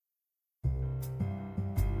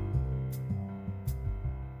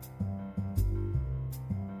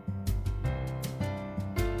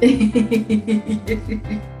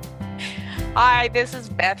Hi, this is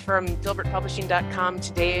Beth from DilbertPublishing.com.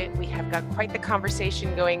 Today we have got quite the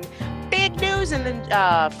conversation going. Big news in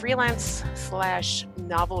the freelance slash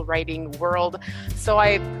novel writing world. So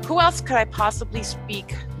who else could I possibly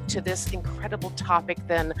speak to this incredible topic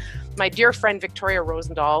than my dear friend Victoria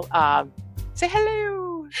Rosendahl? Say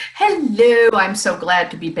hello. Hello, I'm so glad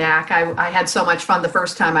to be back. I had so much fun the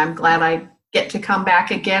first time. I'm glad I get to come back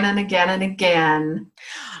again and again and again.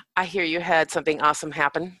 I hear you had something awesome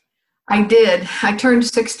happen. I did. I turned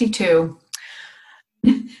 62.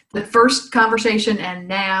 The first conversation, and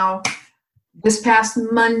now this past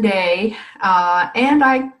Monday, and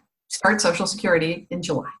I start Social Security in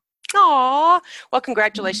July. Aw, well,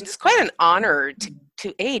 congratulations. It's quite an honor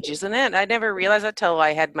to age, isn't it? I never realized that till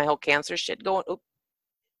I had my whole cancer shit going. Oop.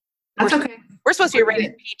 That's okay. We're supposed to be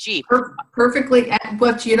rated PG. Perfectly.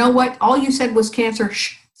 But you know what? All you said was cancer.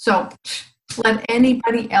 So let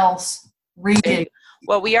anybody else read it.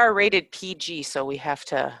 Well, we are rated PG, so we have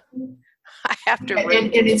to. I have to.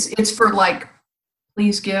 And it's for like,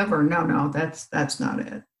 please give, or no, that's not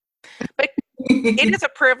it. But it is a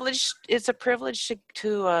privilege. It's a privilege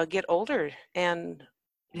to get older, and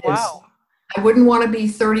wow. I wouldn't want to be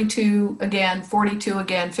 32 again, 42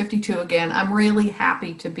 again, 52 again. I'm really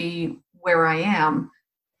happy to be where I am.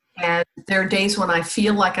 And there are days when I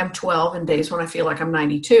feel like I'm 12 and days when I feel like I'm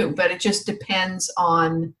 92, but it just depends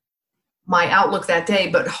on my outlook that day.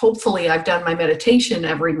 But hopefully I've done my meditation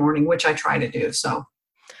every morning, which I try to do. So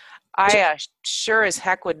I sure as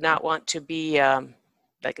heck would not want to be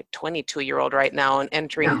like a 22-year-old right now and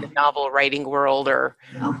entering the novel writing world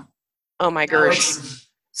oh my gosh. It's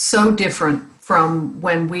so different from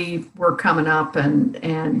when we were coming up, and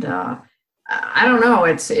I don't know.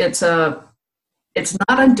 It's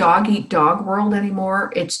not a dog eat dog world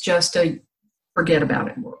anymore. It's just a forget about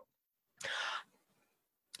it world.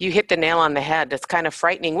 You hit the nail on the head. It's kind of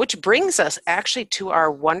frightening, which brings us actually to our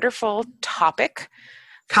wonderful topic.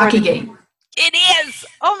 Cockygate. It is.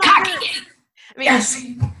 Oh my God. I mean, yes.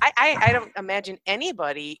 I don't imagine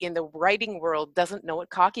anybody in the writing world doesn't know what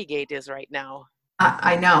Cockygate is right now.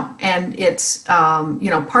 I know. And it's,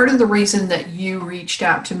 part of the reason that you reached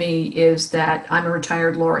out to me is that I'm a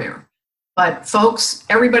retired lawyer. But folks,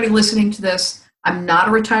 everybody listening to this, I'm not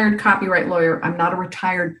a retired copyright lawyer. I'm not a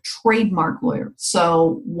retired trademark lawyer.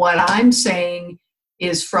 So what I'm saying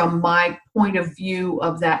is from my point of view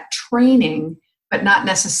of that training, but not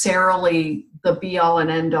necessarily the be all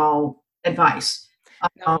and end all advice.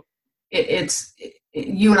 No.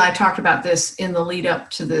 You and I talked about this in the lead up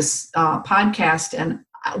to this podcast, and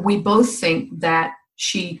we both think that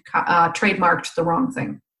she trademarked the wrong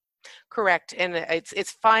thing. Correct. And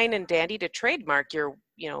it's fine and dandy to trademark your,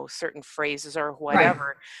 certain phrases or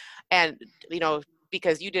whatever. Right. And,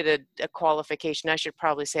 because you did a qualification, I should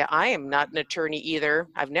probably say I am not an attorney either.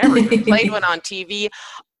 I've never even played one on TV.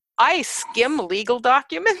 I skim legal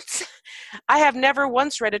documents. I have never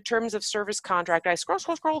once read a terms of service contract. I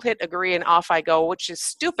scroll, hit agree, and off I go, which is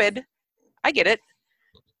stupid. I get it.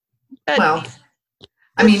 But well,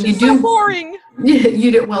 I mean, you do. So boring.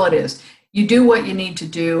 You do. Well, it is. You do what you need to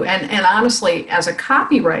do. And honestly, as a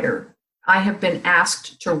copywriter, I have been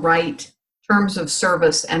asked to write terms of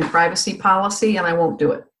service and privacy policy, and I won't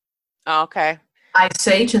do it. Okay. I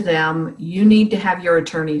say to them, you need to have your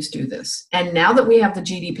attorneys do this. And now that we have the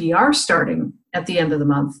GDPR starting at the end of the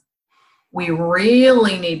month, we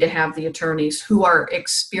really need to have the attorneys who are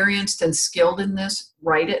experienced and skilled in this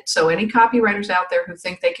write it. So any copywriters out there who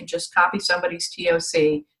think they can just copy somebody's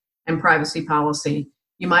TOC and privacy policy,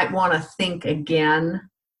 you might want to think again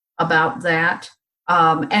about that.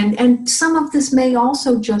 And some of this may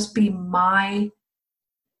also just be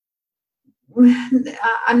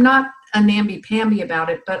I'm not a namby-pamby about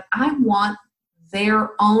it, but I want their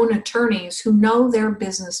own attorneys who know their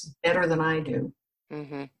business better than I do.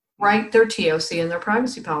 Mm-hmm. Write their TOC and their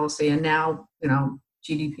privacy policy, and now,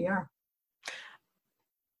 GDPR.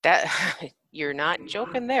 That you're not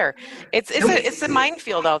joking there. It's a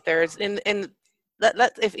minefield out there. It's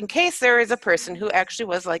if in case there is a person who actually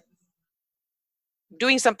was like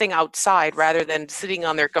doing something outside rather than sitting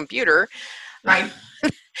on their computer. Right.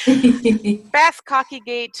 Fast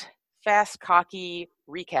Cockygate, fast cocky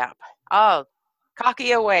recap. Oh,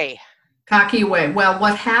 cocky away. Cocky away. Well,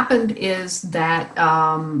 what happened is that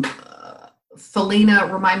Felina,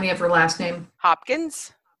 remind me of her last name.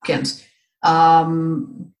 Hopkins,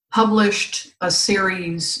 published a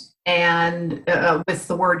series and with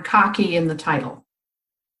the word cocky in the title.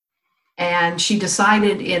 And she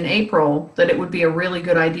decided in April that it would be a really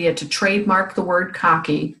good idea to trademark the word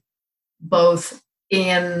cocky, both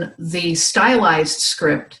in the stylized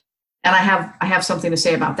script And I have something to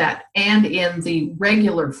say about that. And in the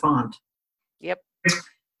regular font. Yep.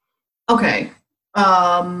 Okay.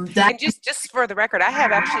 That. And just for the record, I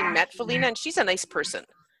have actually met Felina, and she's a nice person.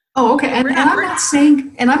 Oh, okay. And I'm not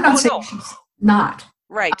saying she's not.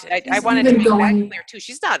 Right. I wanted to make that clear too.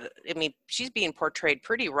 She's not. I mean, she's being portrayed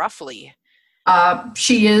pretty roughly.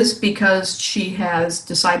 She is, because she has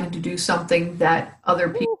decided to do something that other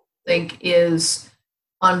people think is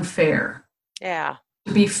unfair. Yeah.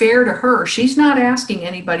 To be fair to her, she's not asking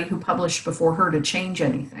anybody who published before her to change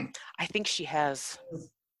anything. I think she has.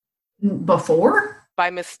 Before? By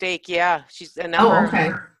mistake, yeah. She's a number. Oh,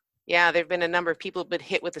 okay. Yeah, there've been a number of people been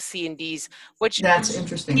hit with the C&Ds, which that's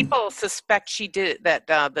interesting. People suspect she did that.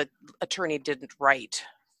 The attorney didn't write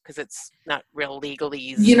because it's not real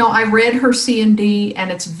legalese. You know, I read her C&D, and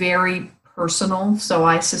it's very personal, so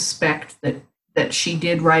I suspect that she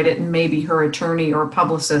did write it, and maybe her attorney or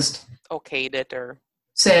publicist okayed it or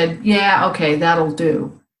said, yeah, okay, that'll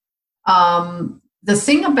do. The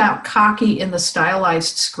thing about cocky in the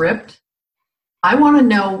stylized script, I want to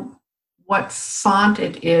know what font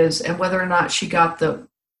it is and whether or not she got the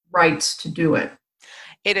rights to do it.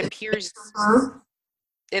 It appears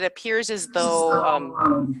as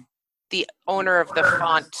though the owner of the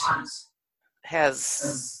font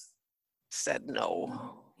has said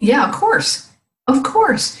no. Yeah, of course. Of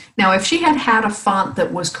course. Now, if she had a font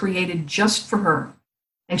that was created just for her,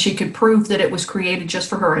 and she could prove that it was created just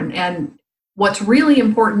for her, and what's really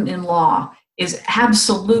important in law is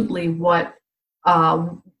absolutely what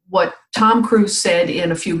Tom Cruise said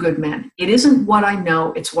in A Few Good Men. It isn't what I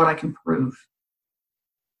know, it's what I can prove.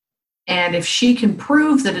 And if she can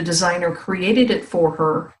prove that a designer created it for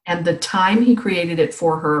her, and the time he created it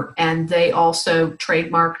for her, and they also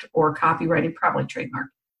trademarked or copyrighted, probably trademarked,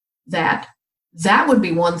 that would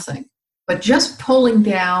be one thing. But just pulling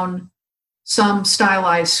down some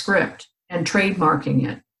stylized script and trademarking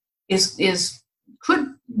it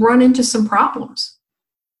could run into some problems.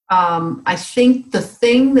 I think the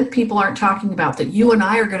thing that people aren't talking about, that you and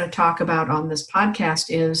I are going to talk about on this podcast,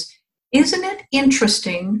 isn't it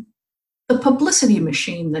interesting, the publicity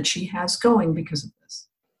machine that she has going because of this?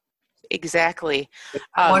 Exactly.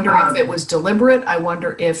 I wonder if it was deliberate. I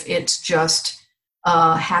wonder if it's just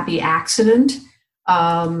a happy accident.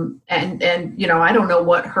 And you know, I don't know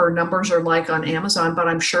what her numbers are like on Amazon, but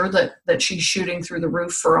I'm sure that she's shooting through the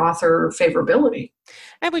roof for author favorability.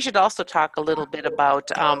 And we should also talk a little bit about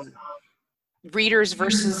readers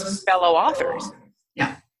versus fellow authors.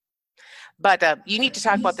 Yeah. But you need to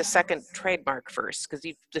talk about the second trademark first, because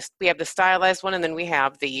we have the stylized one, and then we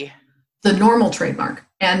have the normal trademark,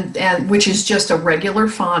 and which is just a regular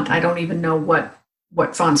font. I don't even know what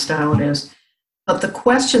font style it is. But the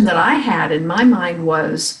question that I had in my mind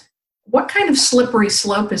was, what kind of slippery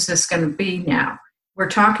slope is this going to be now? We're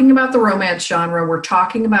talking about the romance genre, we're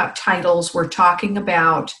talking about titles, we're talking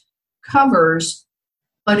about covers,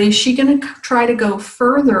 but is she going to try to go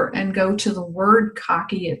further and go to the word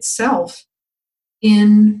cocky itself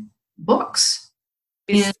in books?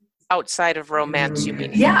 Outside of romance, you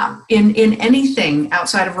mean? Yeah, in anything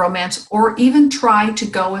outside of romance, or even try to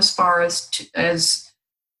go as far as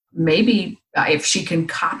maybe if she can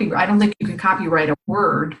copyright. I don't think you can copyright a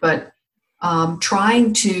word, but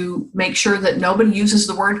trying to make sure that nobody uses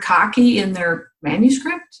the word cocky in their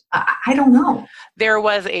manuscript. I don't know. There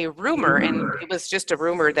was a rumor, and it was just a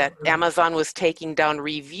rumor, that Amazon was taking down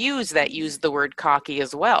reviews that used the word cocky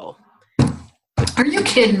as well. Are you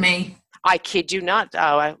kidding me? I kid you not.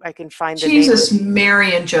 I can find the Jesus,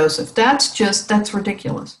 Mary and Joseph. That's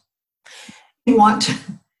ridiculous. I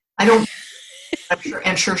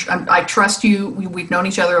trust you. We've known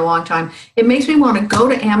each other a long time. It makes me want to go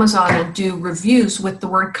to Amazon and do reviews with the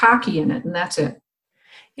word cocky in it, and that's it.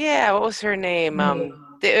 Yeah, what was her name?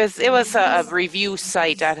 It was a review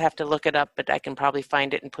site. I'd have to look it up, but I can probably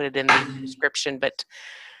find it and put it in the description. But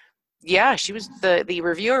yeah, she was the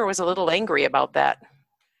reviewer was a little angry about that.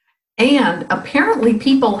 And apparently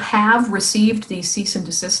people have received these cease and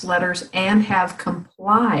desist letters and have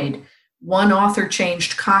complied. One author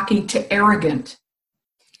changed cocky to arrogant.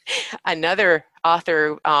 Another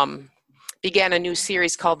author began a new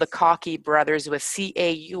series called The Cocky Brothers with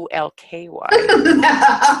Caulky.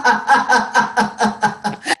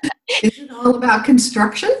 Is it all about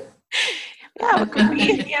construction? Yeah, it could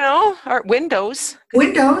be, or windows.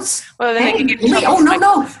 Windows. Well, then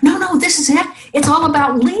no, this is it. It's all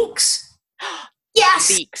about leaks.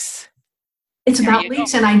 Yes. Leaks. It's about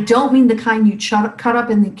leaks, and I don't mean the kind you cut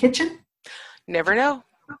up in the kitchen. Never know.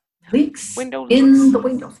 Leaks window in leaks. The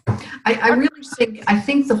windows. I really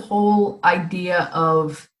think the whole idea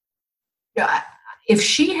of if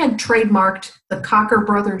she had trademarked the Cocker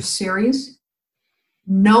Brothers series,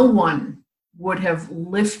 no one would have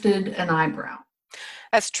lifted an eyebrow.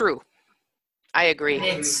 That's true. I agree.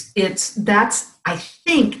 That's I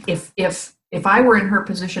think if I were in her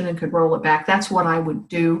position and could roll it back, that's what I would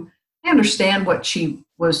do. I understand what she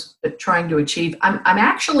was trying to achieve. I'm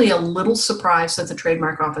actually a little surprised that the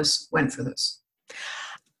trademark office went for this.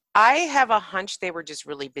 I have a hunch they were just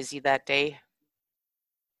really busy that day.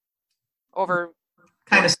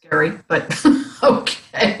 Kind of scary, but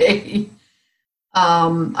okay.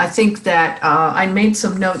 I think that I made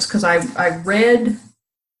some notes because I read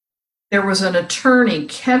there was an attorney,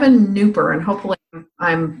 Kevin Nooper, and hopefully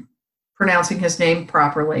I'm pronouncing his name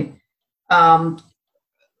properly. Her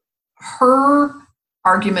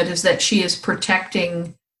argument is that she is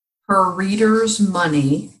protecting her readers'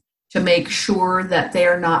 money to make sure that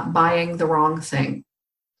they're not buying the wrong thing.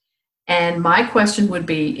 And my question would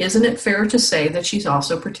be, isn't it fair to say that she's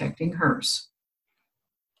also protecting hers?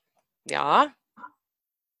 Yeah.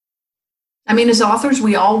 I mean, as authors,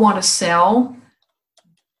 we all want to sell,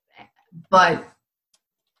 but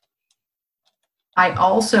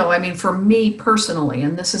for me personally,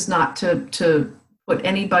 and this is not to put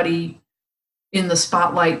anybody in the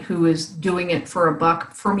spotlight who is doing it for a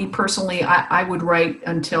buck. For me personally, I would write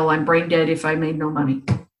until I'm brain dead if I made no money,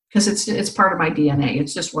 because it's part of my DNA.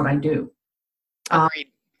 It's just what I do. Agreed.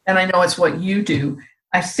 And I know it's what you do.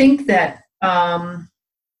 I think that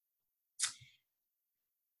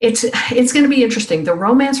it's going to be interesting. The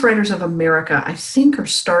Romance Writers of America, I think, are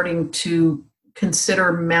starting to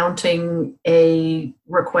consider mounting a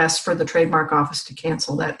request for the trademark office to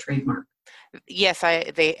cancel that trademark. Yes,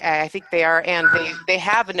 I think they are, and they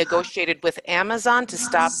have negotiated with Amazon to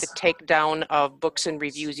stop the takedown of books and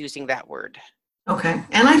reviews using that word. Okay,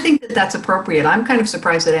 and I think that that's appropriate. I'm kind of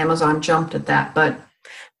surprised that Amazon jumped at that, but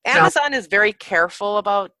Amazon is very careful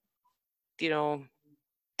about,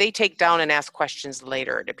 they take down and ask questions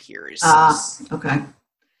later, it appears. Okay.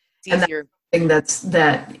 It's easier.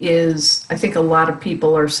 That is, I think a lot of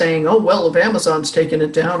people are saying, oh, well, if Amazon's taken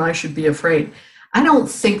it down, I should be afraid. I don't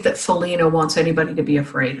think that Felina wants anybody to be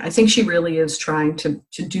afraid. I think she really is trying to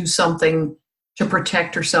do something to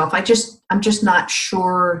protect herself. I'm just not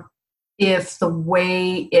sure if the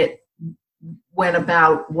way it went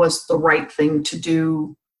about was the right thing to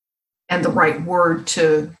do and the right word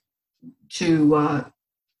to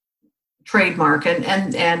trademark.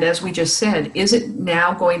 And as we just said, is it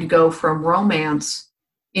now going to go from romance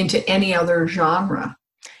into any other genre?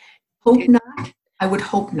 Hope not. I would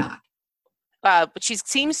hope not. But she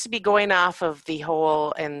seems to be going off of the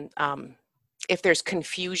whole, and if there's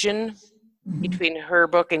confusion between her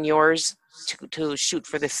book and yours, to shoot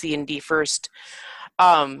for the C&D first.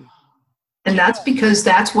 And that's because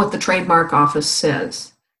that's what the trademark office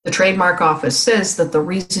says. The trademark office says that the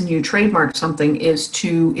reason you trademark something is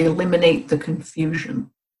to eliminate the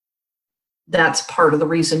confusion. That's part of the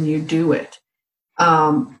reason you do it.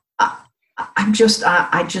 I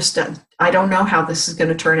don't know how this is going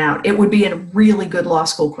to turn out. It would be a really good law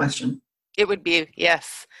school question. It would be,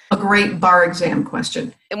 yes. A great bar exam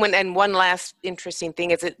question. And one last interesting thing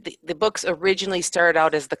is that the books originally started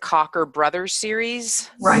out as the Cocker Brothers series.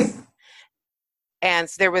 Right. And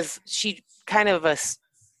there was, the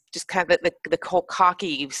whole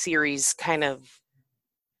Cocky series kind of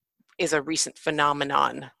is a recent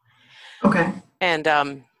phenomenon. Okay.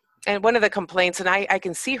 And one of the complaints, and I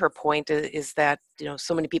can see her point, is that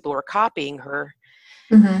so many people were copying her.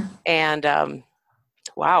 Mm-hmm. And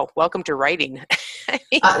wow, welcome to writing.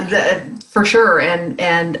 For sure.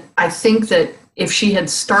 And I think that if she had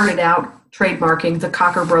started out trademarking the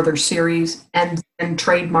Cocker Brothers series and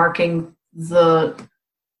trademarking the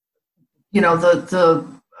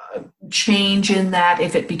change in that,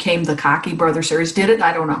 if it became the Cocky Brothers series, did it?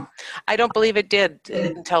 I don't know. I don't believe it did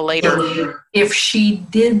until later. If she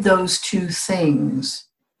did those two things,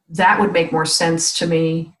 that would make more sense to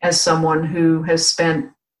me as someone who has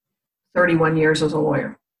spent 31 years as a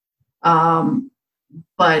lawyer.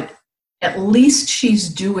 But at least she's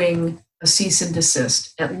doing a cease and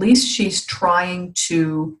desist. At least she's trying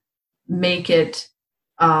to make it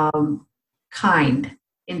kind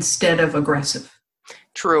instead of aggressive.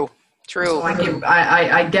 True. So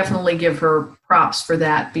I definitely give her props for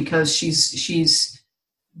that, because she's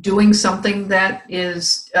doing something that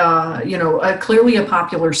is clearly a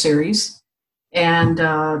popular series, and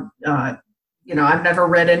I've never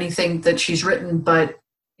read anything that she's written, but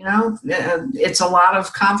it's a lot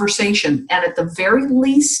of conversation, and at the very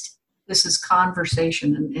least, this is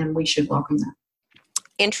conversation, and we should welcome that.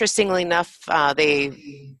 Interestingly enough,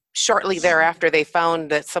 they shortly thereafter, they found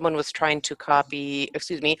that someone was trying to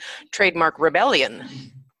trademark Rebellion.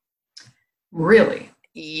 Really?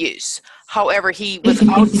 Yes. However, he was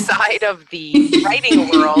outside of the writing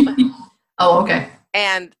world. Oh, okay.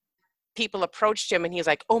 And people approached him and he's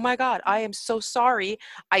like, oh my God, I am so sorry.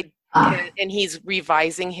 And he's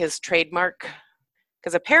revising his trademark.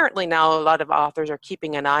 Because apparently now a lot of authors are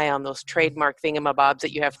keeping an eye on those trademark thingamabobs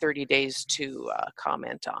that you have 30 days to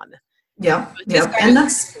comment on. Yeah, yeah, and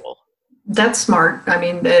that's smart. I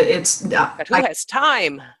mean, it's but who has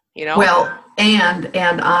time, you know? Well, and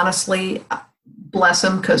honestly, bless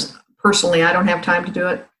him, because personally, I don't have time to do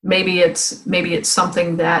it. Maybe it's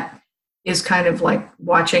something that is kind of like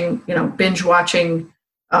watching, binge watching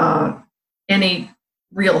any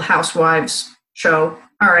Real Housewives show.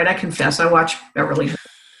 All right, I confess, I watch Beverly Hills.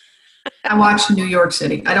 I watch New York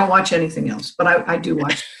City. I don't watch anything else, but I do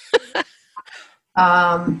watch.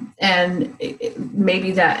 And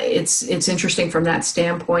maybe that it's interesting from that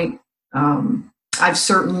standpoint. I've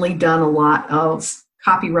certainly done a lot of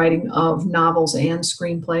copywriting of novels and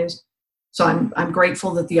screenplays, so I'm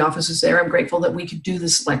grateful that the office is there. I'm grateful that we could do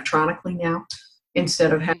this electronically now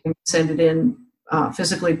instead of having to send it in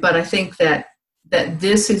physically. But I think that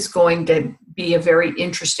this is going to be a very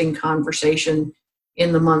interesting conversation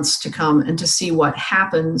in the months to come, and to see what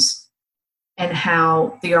happens and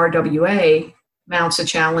how the RWA mounts a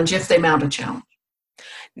challenge, if they mount a challenge.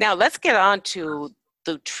 Now let's get on to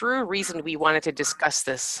the true reason we wanted to discuss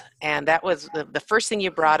this. And that was the first thing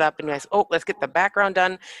you brought up, and I said, let's get the background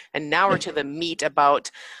done. And now we're to the meat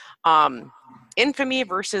about infamy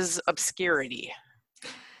versus obscurity.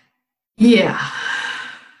 Yeah.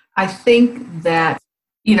 I think that,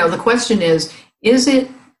 the question is it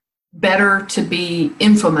better to be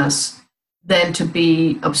infamous than to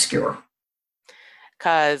be obscure?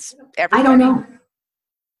 Because I don't know.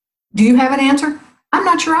 Do you have an answer? I'm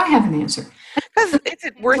not sure I have an answer. Because is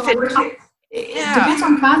it worth it? It depends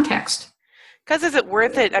on context. Because is it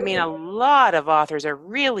worth it? I mean, a lot of authors are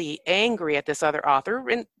really angry at this other author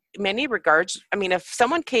in many regards. I mean, if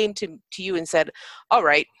someone came to you and said, all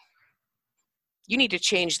right, you need to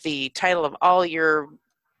change the title of all your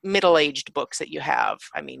middle-aged books that you have.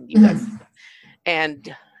 I mean, you guys,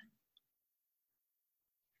 and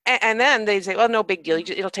then they say, well, no big deal.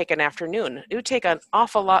 It'll take an afternoon. It would take an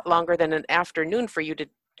awful lot longer than an afternoon for you to,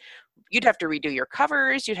 you'd have to redo your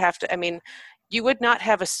covers. You would not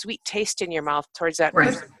have a sweet taste in your mouth towards that right.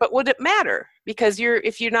 person. But would it matter? Because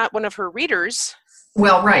if you're not one of her readers.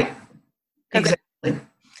 Well, right. Exactly.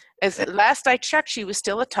 As last I checked, she was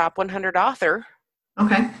still a top 100 author.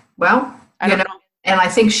 Okay. Well, I don't know. And I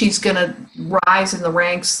think she's going to rise in the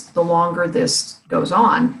ranks the longer this goes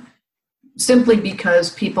on, simply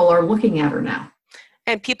because people are looking at her now.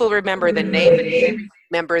 And people remember the name, and they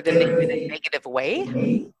remember the name in a negative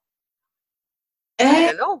way. I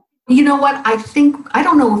don't know. You know what? I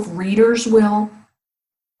don't know if readers will.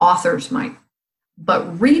 Authors might.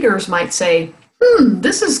 But readers might say,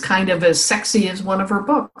 this is kind of as sexy as one of her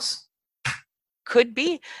books. Could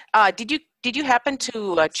be. Did you happen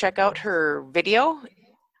to check out her video?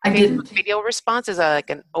 I didn't. Video response is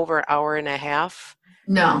like over an hour and a half.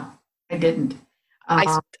 No, I didn't.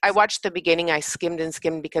 I watched the beginning. I skimmed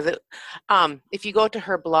because if you go to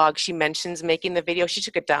her blog, she mentions making the video. She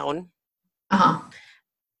took it down.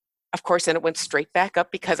 Of course, then it went straight back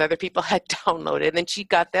up because other people had downloaded, and then she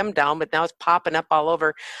got them down, but now it's popping up all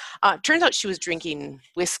over. Turns out she was drinking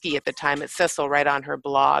whiskey at the time. It says so right on her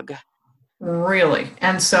blog. Really?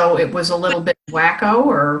 And so it was a little bit wacko,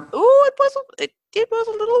 or? Oh, it was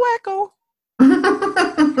a little wacko.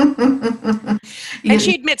 And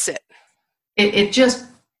she admits it. It just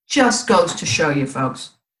goes to show you,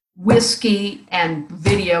 folks, whiskey and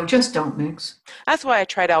video just don't mix. That's why I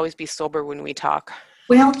try to always be sober when we talk.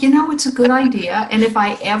 Well, it's a good idea. And if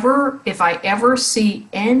I ever see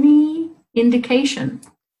any indication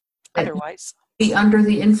otherwise, be under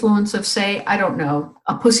the influence of, say, I don't know,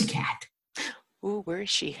 a pussycat. Ooh, where is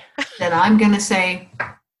she? Then I'm going to say,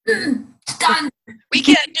 it's done. We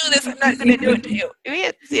can't do this. I'm not going to do it to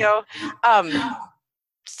you.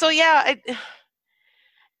 So yeah,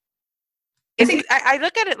 I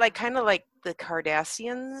look at it like kind of like the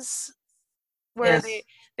Kardashians, where yes.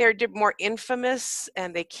 they're more infamous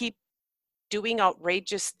and they keep doing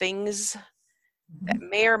outrageous things that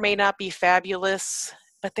may or may not be fabulous,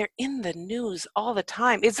 but they're in the news all the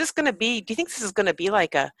time. Do you think this is going to be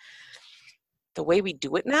like the way we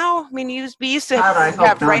do it now? I mean, we used to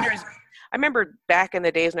have writers. I remember back in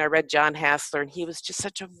the days when I read John Hassler, and he was just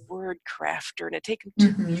such a word crafter, and it took him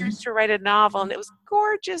 2 years to write a novel, and it was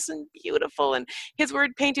gorgeous and beautiful, and his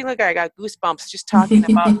word painting, look, I got goosebumps just talking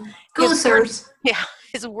about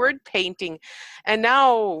his word painting. And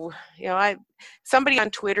now, somebody on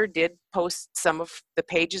Twitter did post some of the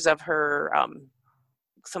pages of her,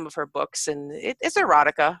 some of her books, and it's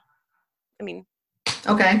erotica. I mean,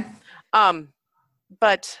 okay.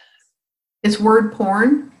 But it's word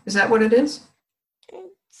porn. Is that what it is?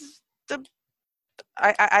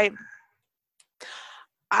 I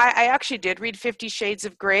actually did read 50 Shades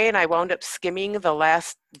of Grey, and I wound up skimming the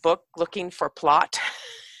last book looking for plot.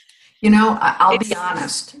 I'll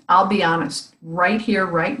be honest. Right here,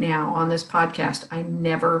 right now on this podcast, I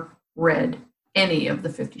never read any of the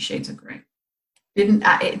 50 Shades of Grey.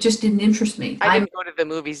 It just didn't interest me. I didn't go to the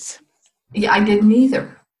movies. Yeah, I didn't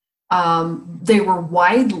either. They were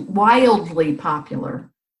wildly popular,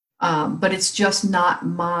 but it's just not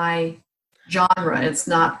my genre. It's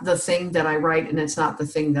not the thing that I write, and it's not the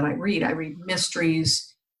thing that I read. I read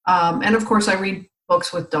mysteries, and of course, I read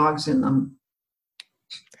books with dogs in them.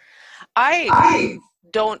 I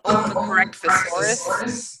don't own the correct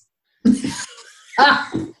thesaurus.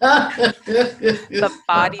 The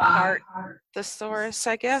body part thesaurus,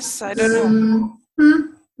 I guess. I don't know.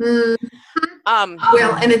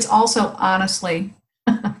 Well, and it's also, honestly,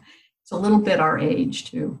 it's a little bit our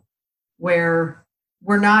age too, where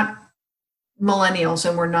we're not millennials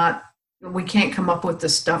and we can't come up with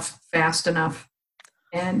this stuff fast enough.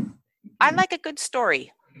 And I like a good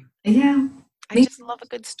story. Yeah. I just love a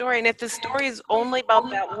good story. And if the story is only about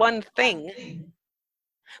that one thing,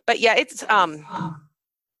 but yeah, it's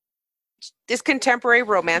contemporary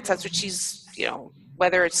romance. That's what she's,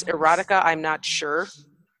 whether it's erotica, I'm not sure.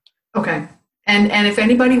 Okay. And if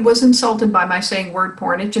anybody was insulted by my saying word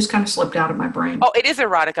porn, it just kind of slipped out of my brain. Oh, it is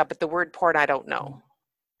erotica, but the word porn, I don't know.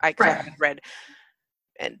 I haven't read.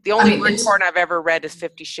 And the only word porn I've ever read is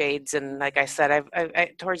 50 Shades. And like I said,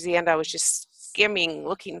 I towards the end, I was just skimming,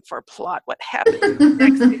 looking for plot. What happened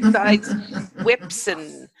next? Besides whips,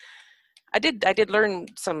 and I did learn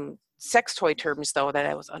some sex toy terms though that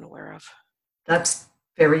I was unaware of. That's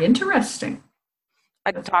very interesting.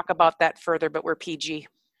 I'd talk about that further, but we're PG.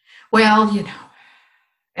 Well,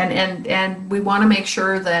 and we want to make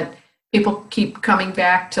sure that people keep coming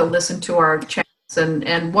back to listen to our chats.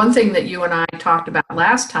 And one thing that you and I talked about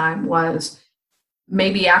last time was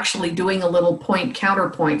maybe actually doing a little point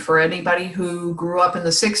counterpoint for anybody who grew up in the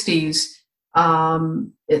 60s.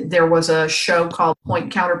 There was a show called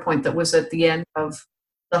Point Counterpoint that was at the end of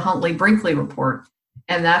the Huntley-Brinkley Report.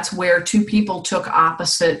 And that's where two people took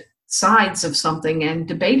opposite sides of something and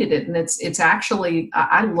debated it. And it's actually,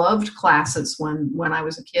 I loved classes when I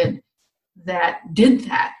was a kid that did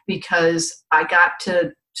that, because I got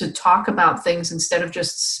to talk about things instead of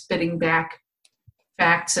just spitting back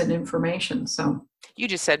facts and information. So you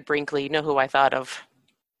just said Brinkley. You know who I thought of?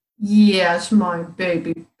 Yes, my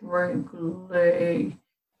baby Brinkley.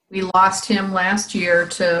 We lost him last year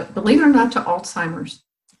to, believe it or not, to Alzheimer's.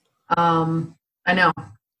 I know.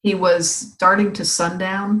 He was starting to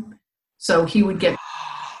sundown, so he would get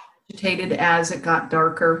agitated as it got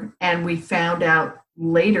darker, and we found out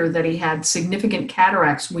later that he had significant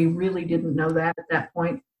cataracts. We really didn't know that at that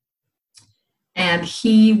point. And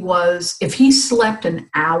if he slept an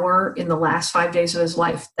hour in the last 5 days of his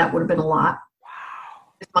life, that would have been a lot.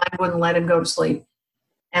 Wow. His mind wouldn't let him go to sleep.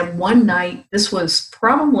 And one night, this was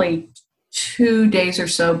probably 2 days or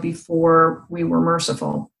so before we were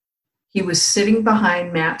merciful, he was sitting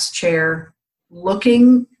behind Matt's chair,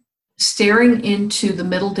 staring into the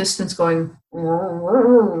middle distance, going,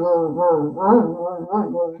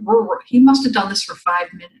 he must have done this for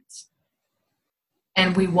 5 minutes.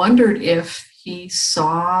 And we wondered if he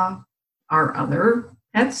saw our other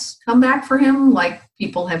pets come back for him, like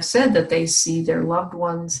people have said that they see their loved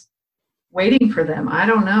ones waiting for them. I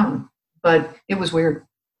don't know, but it was weird.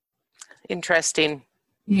 Interesting.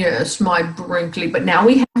 Yes, my Brinkley. But now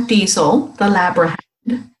we have Diesel, the Labrador,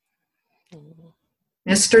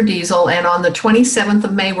 Mr. Diesel, and on the 27th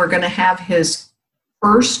of May, we're going to have his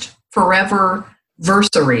first forever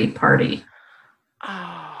versary party.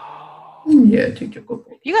 Oh. Yeah.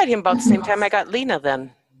 You got him about the same time I got Lena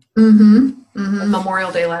then.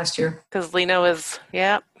 Memorial Day last year. Because Lena was,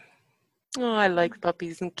 yeah. Oh, I like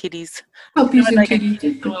puppies and kitties. Puppies and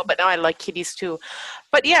kitties. Well, but now I like kitties too.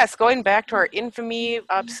 But yes, going back to our infamy,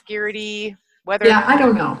 obscurity, whether. Yeah, I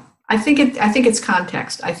don't know. I think it's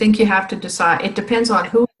context. I think you have to decide. It depends on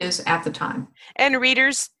who it is at the time. And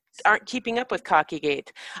readers aren't keeping up with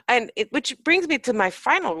Cockygate. And which brings me to my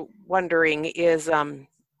final wondering is,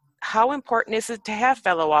 how important is it to have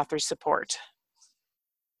fellow author support?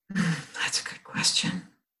 That's a good question.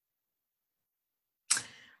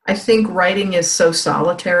 I think writing is so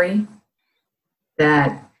solitary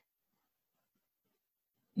that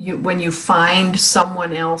when you find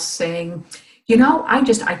someone else saying,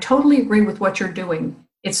 I totally agree with what you're doing,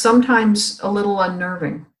 it's sometimes a little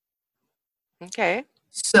unnerving. Okay.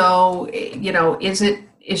 So, I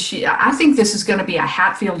think this is going to be a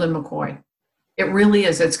Hatfield and McCoy. It really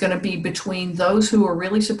is. It's going to be between those who are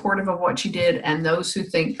really supportive of what she did and those who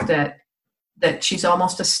think that she's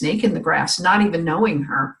almost a snake in the grass, not even knowing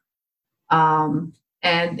her. And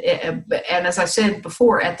as I said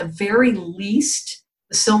before, at the very least,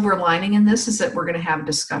 the silver lining in this is that we're going to have a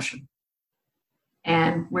discussion.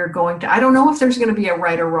 And I don't know if there's going to be a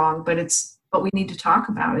right or wrong, but we need to talk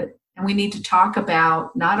about it. And we need to talk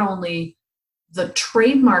about not only the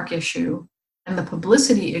trademark issue and the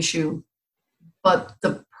publicity issue, but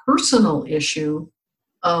the personal issue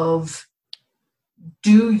of,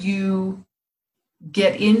 do you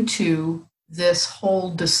get into this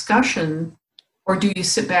whole discussion, or do you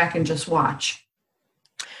sit back and just watch?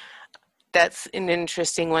 That's an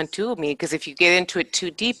interesting one too, me, because if you get into it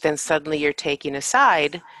too deep, then suddenly you're taking a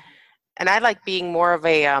side. And I like being more of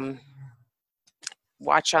a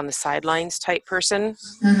watch on the sidelines type person,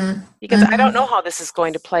 because I don't know how this is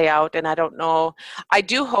going to play out, and I don't know. I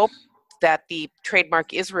do hope that the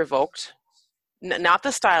trademark is revoked, not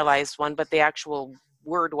the stylized one, but the actual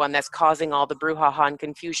word one that's causing all the brouhaha and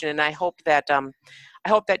confusion. And I hope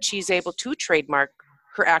that she's able to trademark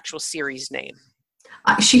her actual series name.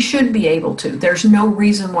 She should be able to. There's no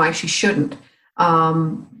reason why she shouldn't.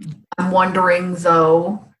 I'm wondering,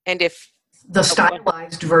 though, and if the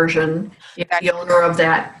stylized version, if the owner of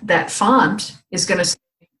that font is going to say,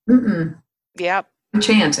 yeah,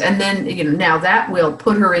 chance. And then, now that will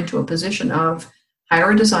put her into a position of hire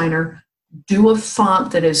a designer, do a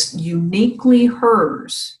font that is uniquely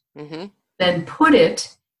hers, then put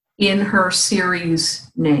it in her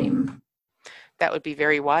series name. That would be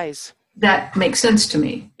very wise. That makes sense to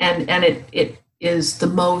me. And it is the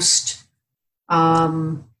most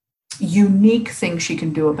unique thing she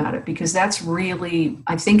can do about it, because that's really,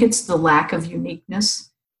 I think it's the lack of uniqueness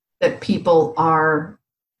that people are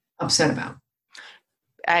upset about.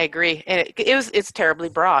 I agree. And it's terribly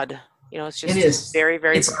broad. It's just very,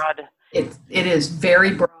 very broad. It is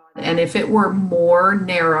very broad. And if it were more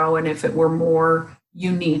narrow and if it were more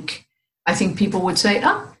unique, I think people would say,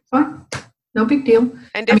 oh, fine, no big deal.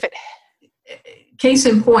 And case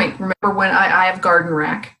in point, remember when I have Garden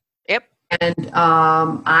Rack? Yep. And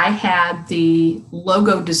I had the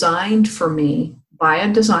logo designed for me by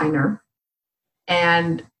a designer,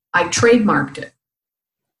 and I trademarked it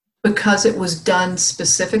because it was done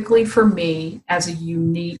specifically for me as a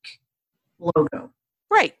unique logo.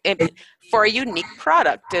 Right. And for a unique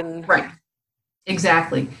product. And right.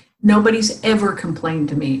 Exactly. Nobody's ever complained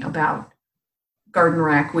to me about Garden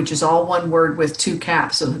Rack, which is all one word with two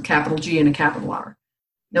caps, a capital G and a capital R.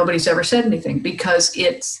 Nobody's ever said anything because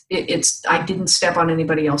it's I didn't step on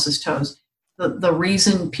anybody else's toes. The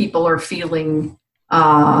reason people are feeling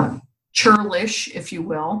churlish, if you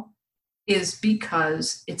will, is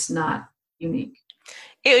because it's not unique.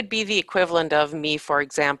 It would be the equivalent of me, for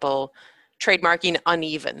example, trademarking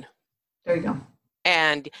uneven. There you go.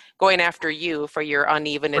 And going after you for your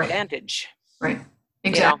uneven advantage. Right.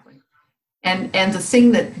 Exactly. And the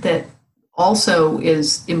thing that also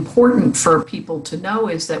is important for people to know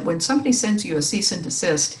is that when somebody sends you a cease and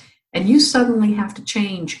desist and you suddenly have to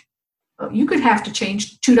change, you could have to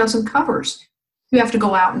change 24 covers. You have to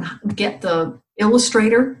go out and get the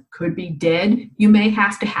illustrator, could be dead. You may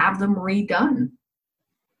have to have them redone.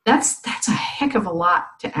 That's a heck of a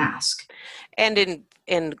lot to ask. And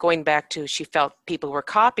in going back to, she felt people were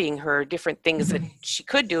copying her, different things that she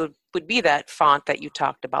could do would be that font that you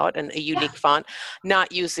talked about, and a unique font,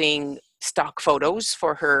 not using stock photos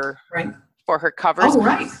for her for her covers. Oh,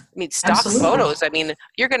 right. I mean, stock photos. I mean,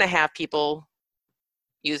 you're going to have people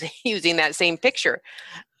using that same picture,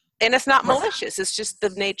 and it's not malicious. It's just the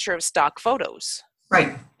nature of stock photos.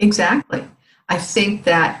 Right. Exactly. I think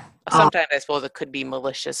that sometimes I suppose it could be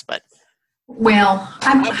malicious, but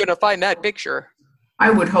I'm going to find that picture.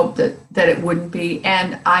 I would hope that it wouldn't be,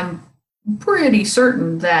 and I'm pretty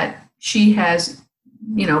certain that she has,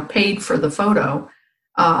 paid for the photo.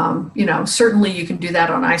 Certainly you can do that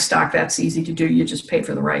on iStock. That's easy to do. You just pay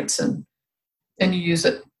for the rights and you use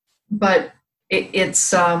it. But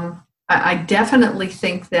it's I definitely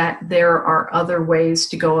think that there are other ways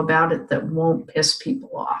to go about it that won't piss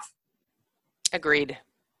people off. Agreed.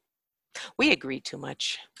 We agree too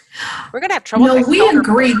much. We're going to have trouble. No, we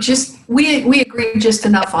agree just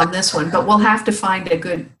enough on this one, but we'll have to find a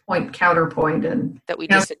good counterpoint and that we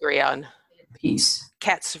disagree on. Peace.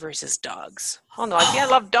 Cats versus dogs. Oh no, I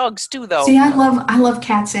love dogs too, though. See, I love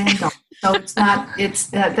cats and dogs. So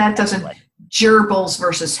that doesn't gerbils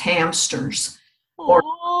versus hamsters. Or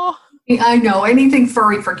I know anything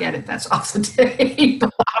furry, forget it. That's off the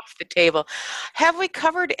table. Off the table. Have we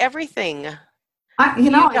covered everything? I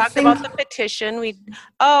talked about the petition. The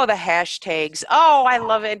hashtags. Oh, I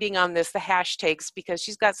love ending on this, the hashtags, because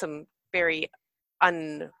she's got some very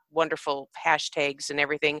wonderful hashtags and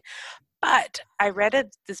everything. But I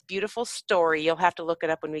read this beautiful story. You'll have to look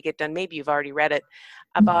it up when we get done. Maybe you've already read it,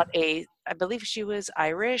 about I believe she was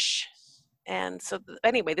Irish. And so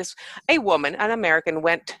anyway, a woman, an American,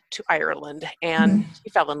 went to Ireland and she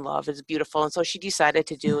fell in love. It's beautiful. And so she decided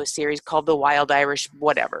to do a series called The Wild Irish,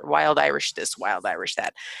 whatever, Wild Irish this, Wild Irish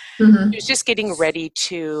that. Mm-hmm. She was just getting ready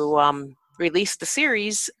to release the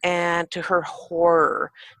series, and to her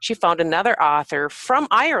horror, she found another author from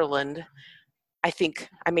Ireland. I think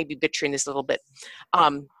I may be butchering this a little bit,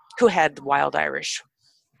 who had the Wild Irish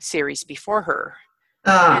series before her.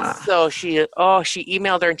 And so she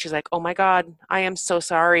emailed her and she's like, oh my God, I am so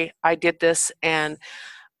sorry. I did this and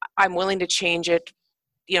I'm willing to change it,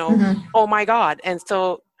 oh my God. And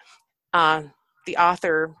so the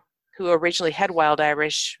author who originally had Wild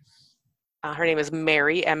Irish, her name is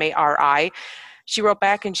Mary, Mari. She wrote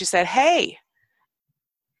back and she said, hey,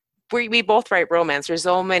 we both write romance. There's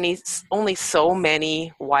only so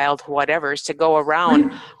many wild whatevers to go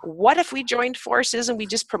around. What if we joined forces and we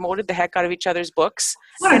just promoted the heck out of each other's books?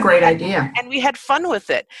 What a great idea. And we had fun with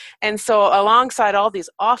it. And so alongside all these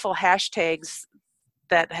awful hashtags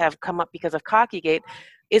that have come up because of Cockygate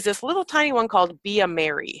is this little tiny one called Be a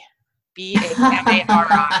Mary. Bamari.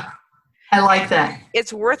 I like that.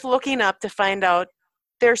 It's worth looking up to find out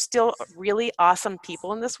there's still really awesome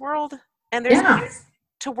people in this world. And there's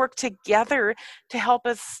to work together to help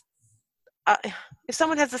us. If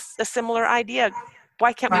someone has a similar idea,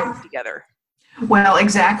 why can't we work together? Well,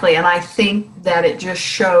 exactly. And I think that it just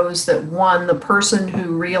shows that, one, the person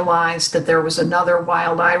who realized that there was another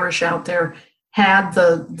Wild Irish out there had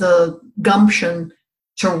the gumption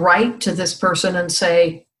to write to this person and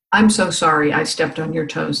say, I'm so sorry I stepped on your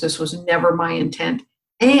toes. This was never my intent.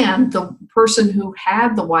 And the person who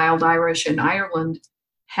had the Wild Irish in Ireland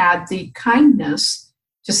had the kindness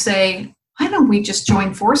to say, why don't we just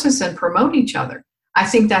join forces and promote each other? I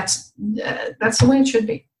think that's the way it should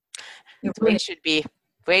be. The way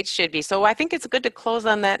it should be. So I think it's good to close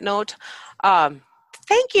on that note.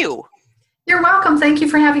 Thank you. You're welcome. Thank you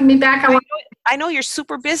for having me back. I know you're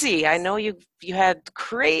super busy. I know you're just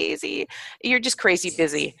crazy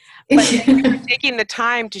busy. But thank you for taking the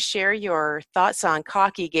time to share your thoughts on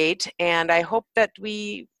Cockygate, and I hope that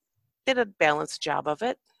we did a balanced job of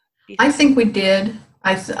it. I think we did.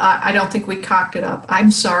 I don't think we cocked it up. I'm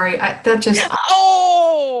sorry. That's just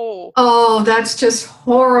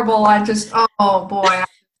horrible. Oh boy,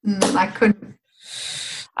 I couldn't.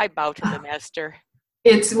 I bow to the master.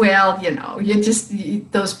 It's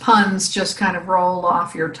those puns just kind of roll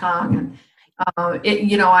off your tongue, and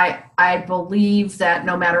I believe that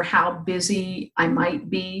no matter how busy I might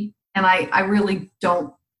be, and I really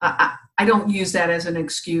don't. I don't use that as an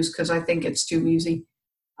excuse because I think it's too easy.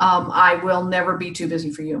 I will never be too busy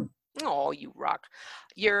for you. Oh, you rock.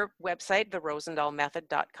 Your website,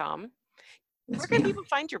 therosendahlmethod.com. Where can people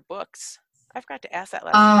find your books? I forgot to ask that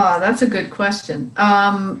last time. That's a good question.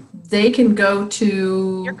 They can go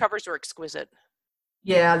to... Your covers were exquisite.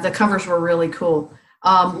 Yeah, the covers were really cool.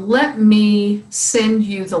 Let me send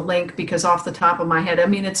you the link because off the top of my head, I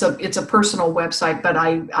mean, it's a personal website, but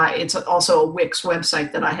it's also a Wix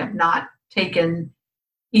website that I have not taken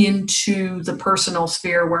into the personal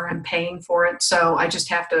sphere where I'm paying for it. So I just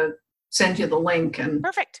have to send you the link. And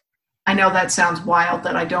perfect. I know that sounds wild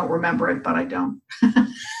that I don't remember it, but I don't.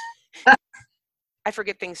 I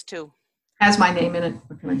forget things too. Has my name in it.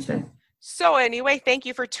 What can I say? So anyway, thank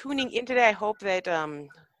you for tuning in today. I hope that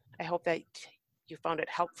you found it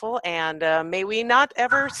helpful, and may we not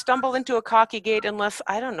ever stumble into a Cockygate unless,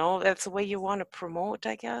 I don't know, that's the way you want to promote,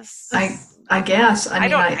 I guess. I guess. I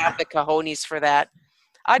don't have the cojones for that.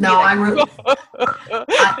 I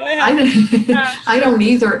don't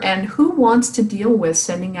either. And who wants to deal with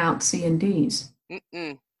sending out C&Ds?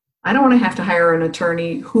 Mm-mm. I don't want to have to hire an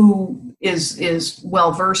attorney who is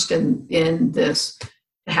well versed in this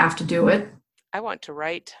to have to do it. I want to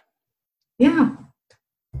write. Yeah.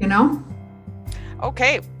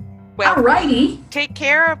 Okay. Well, alrighty. Take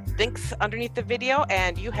care. Links underneath the video,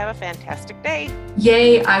 and you have a fantastic day.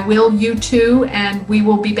 Yay, I will. You too. And we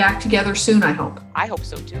will be back together soon, I hope. I hope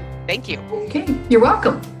so too. Thank you. Okay, you're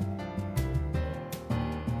welcome.